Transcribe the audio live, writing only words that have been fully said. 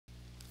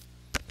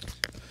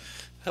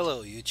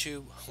Hello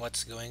YouTube,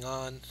 what's going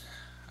on?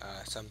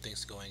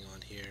 Something's going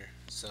on here.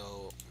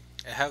 So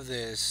I have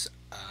this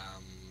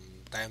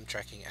time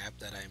tracking app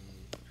that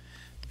I'm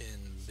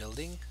been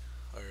building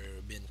or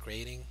been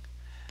creating.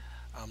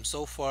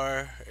 So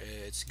far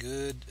it's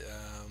good.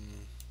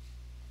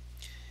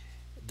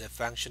 The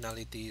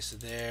functionality is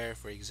there.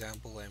 For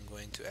example, I'm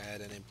going to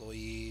add an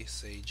employee,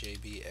 say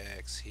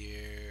JBX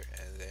here,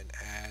 and then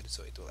add.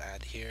 So it will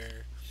add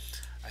here.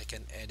 I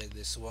can edit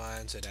this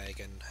one so that I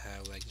can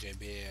have like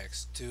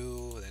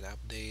JBX2, then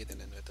update,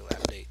 and then it will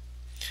update.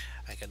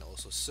 I can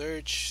also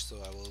search, so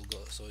I will go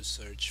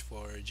search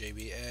for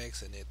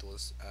JBX and it will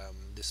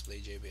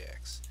display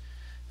JBX.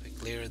 If I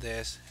clear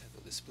this, it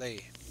will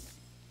display.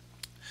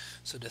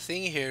 So the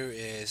thing here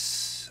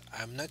is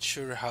I'm not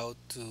sure how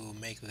to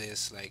make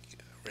this like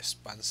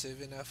responsive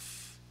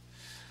enough.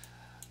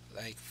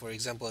 Like for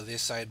example,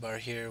 this sidebar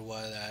here,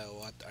 what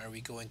are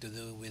we going to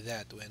do with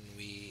that when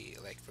we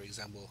like for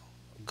example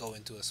go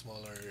into a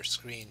smaller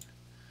screen?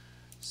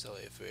 So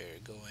if we're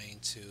going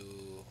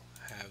to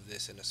have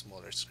this in a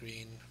smaller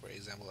screen, for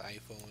example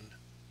iPhone,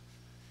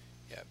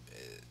 yeah,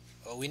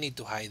 oh, we need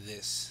to hide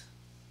this.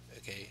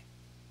 Okay,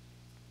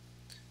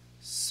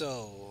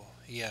 so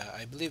yeah,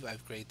 I believe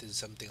I've created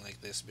something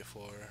like this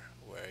before,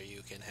 where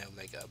you can have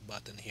like a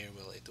button here.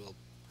 Well, it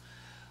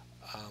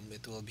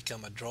will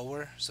become a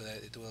drawer so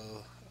that it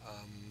will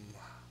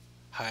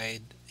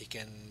hide. You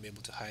can be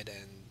able to hide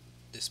and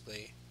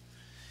display.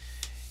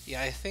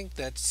 Yeah, I think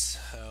that's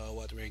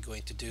what we're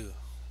going to do.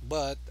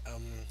 But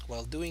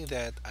while doing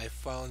that, I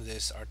found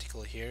this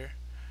article here.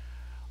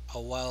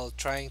 While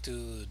trying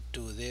to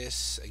do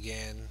this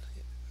again,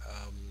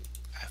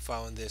 I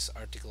found this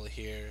article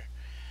here.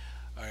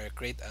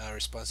 Create a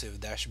responsive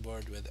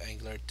dashboard with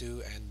Angular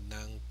 2 and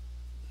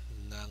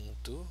Nang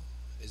 2.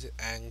 Is it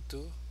Ang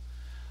 2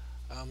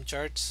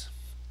 charts?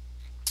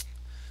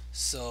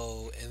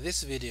 So in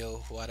this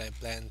video, what I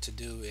plan to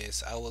do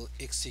is I will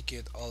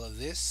execute all of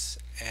this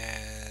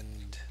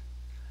and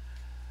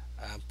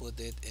put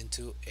it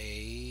into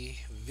a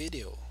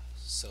video.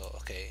 So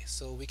okay,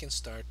 so we can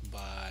start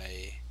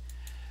by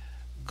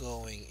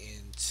going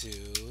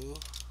into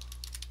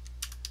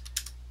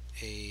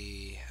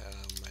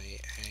my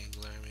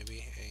Angular,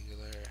 maybe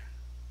Angular,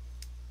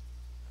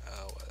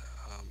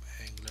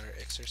 Angular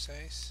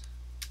exercise.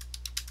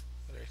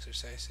 Other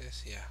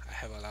exercises. Yeah, I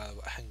have a lot of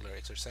Angular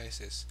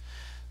exercises.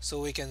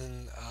 So we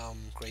can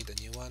create a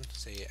new one.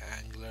 Say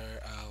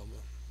Angular,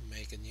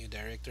 make a new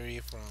directory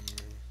from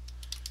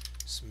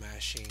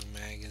Smashing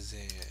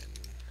Magazine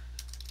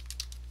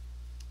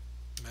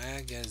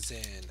Angular.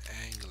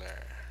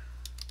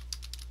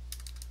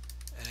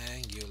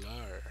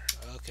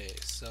 Okay,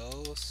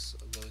 so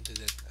go into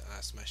the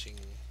Smashing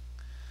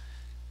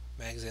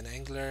Magazine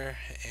Angular,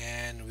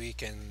 and we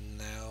can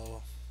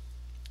now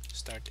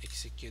start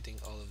executing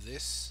all of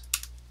this.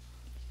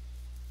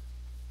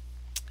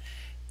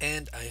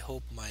 And I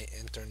hope my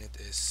internet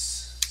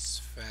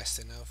is fast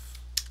enough.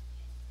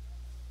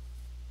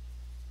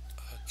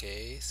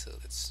 Okay, so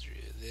let's do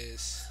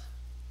this.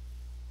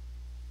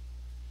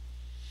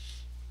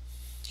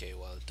 Okay,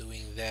 while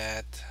doing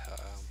that,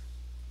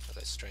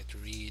 let's try to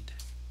read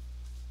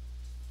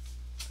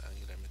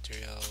Angular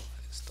material,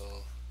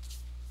 install.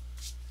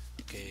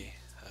 Okay,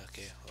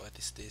 okay, what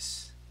is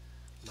this?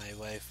 My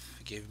wife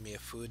gave me a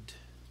food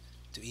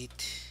to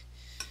eat.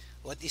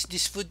 What is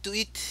this food to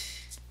eat?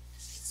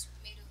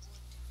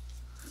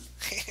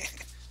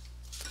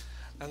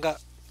 Angga,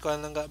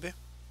 kuan lang be?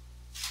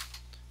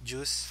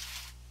 Juice.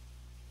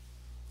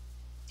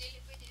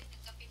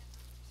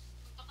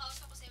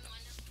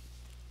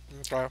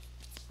 Okay.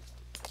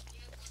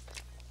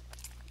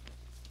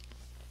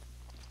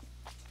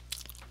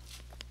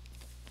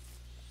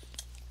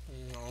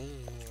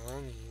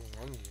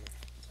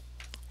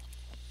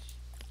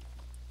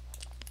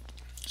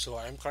 So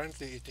I'm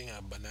currently eating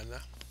a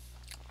banana.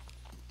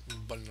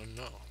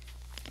 Banana.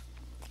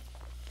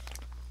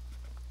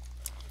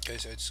 Okay,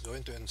 so it's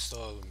going to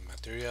install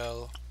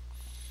material,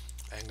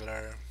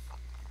 Angular,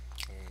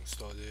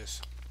 install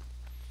this.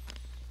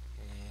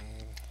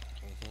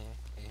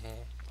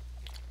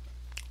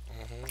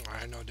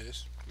 I know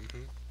this.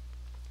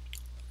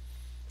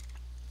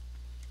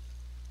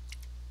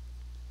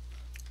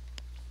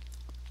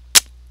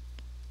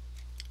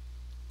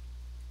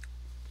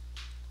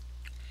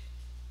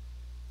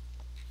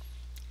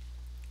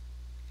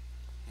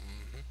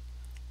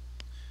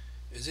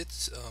 Is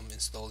it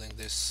installing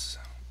this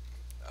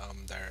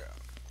there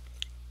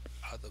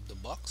out of the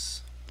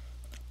box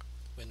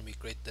when we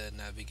create the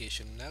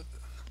navigation nav?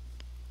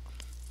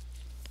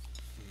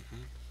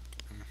 Mm-hmm,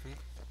 mm-hmm,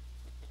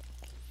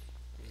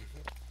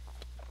 mm-hmm,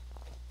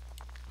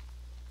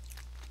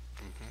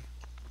 mm-hmm.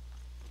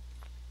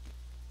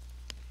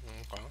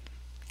 Okay.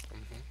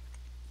 Mm-hmm,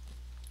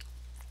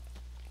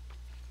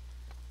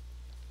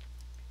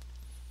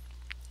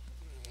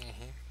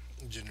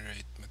 mm-hmm.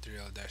 Generate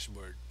material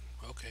dashboard.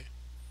 Okay.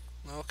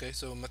 Okay,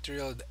 so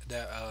material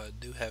that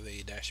do have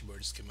a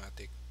dashboard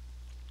schematic.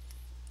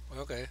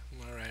 Okay,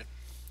 all right.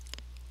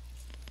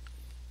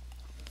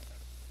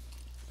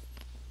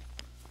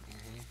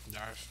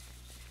 Darth.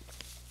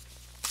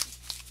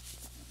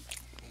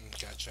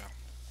 Gotcha.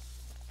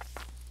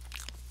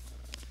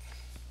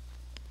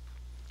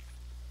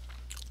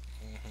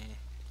 Mm-hmm.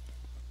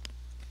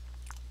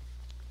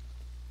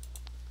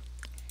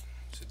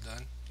 Is it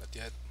done? Not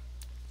yet.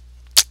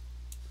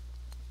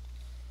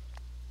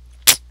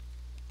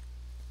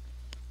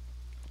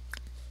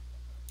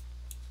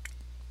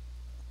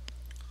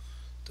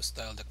 To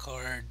style the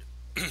card,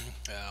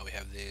 we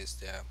have this.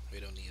 Yeah,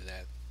 we don't need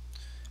that.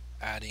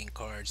 Adding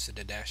cards to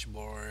the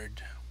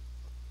dashboard.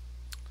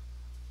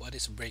 What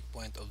is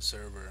breakpoint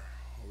observer?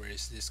 Where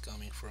is this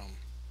coming from?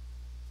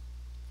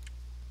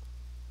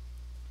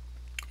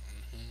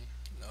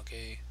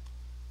 Okay.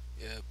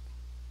 Yep.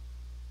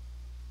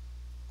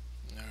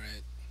 All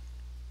right.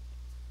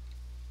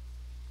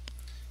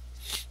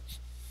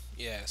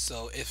 Yeah.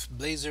 So if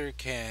Blazor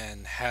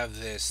can have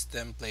this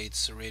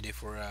templates ready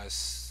for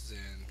us,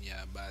 then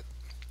yeah. But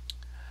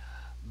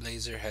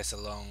Blazor has a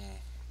long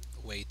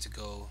way to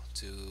go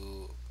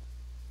to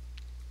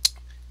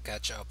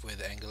catch up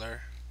with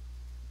Angular.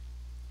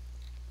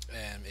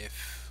 And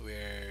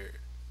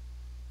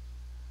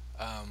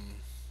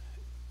um,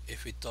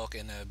 if we talk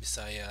in a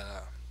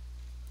Bisaya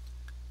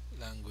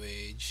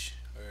language,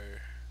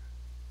 or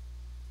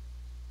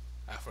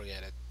I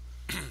forget it.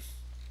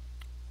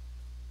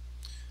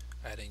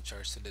 Adding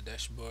charts to the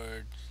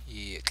dashboard.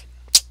 Yeah.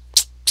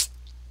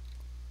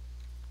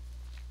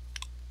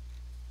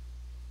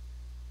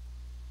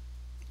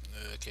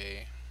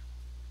 Okay.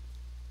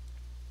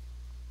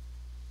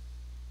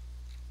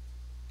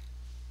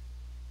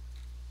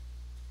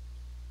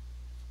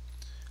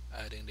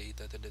 Adding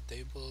data to the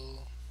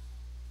table.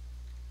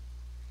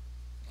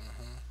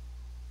 Uh-huh.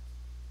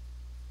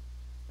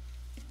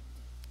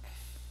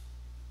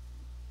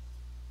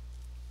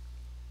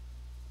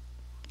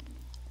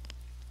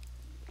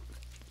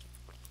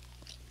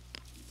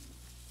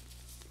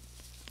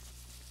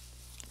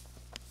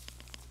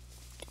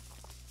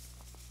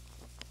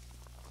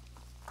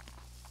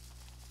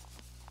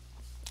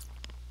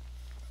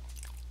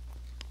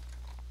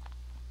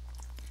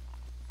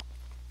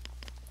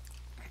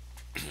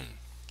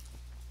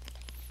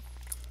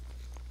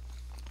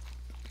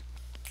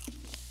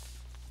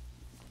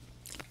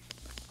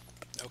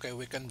 Okay,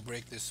 we can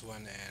break this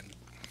one and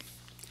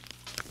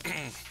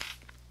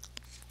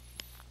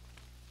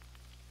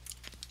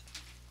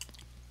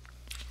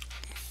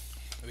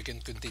we can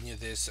continue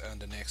this on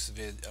the next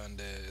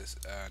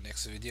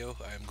video.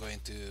 I'm going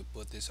to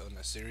put this on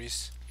a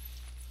series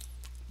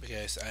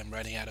because I'm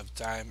running out of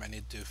time. I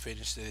need to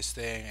finish this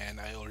thing and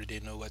I already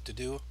know what to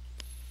do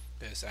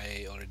because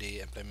I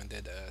already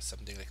implemented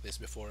something like this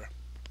before.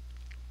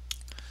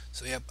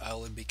 So yep, I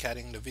will be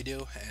cutting the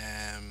video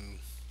and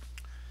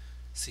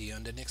see you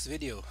on the next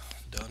video.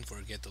 Don't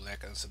forget to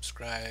like and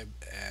subscribe,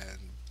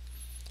 and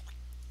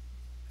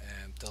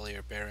tell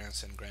your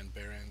parents and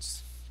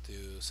grandparents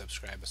to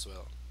subscribe as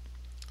well.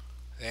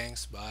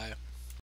 Thanks, bye.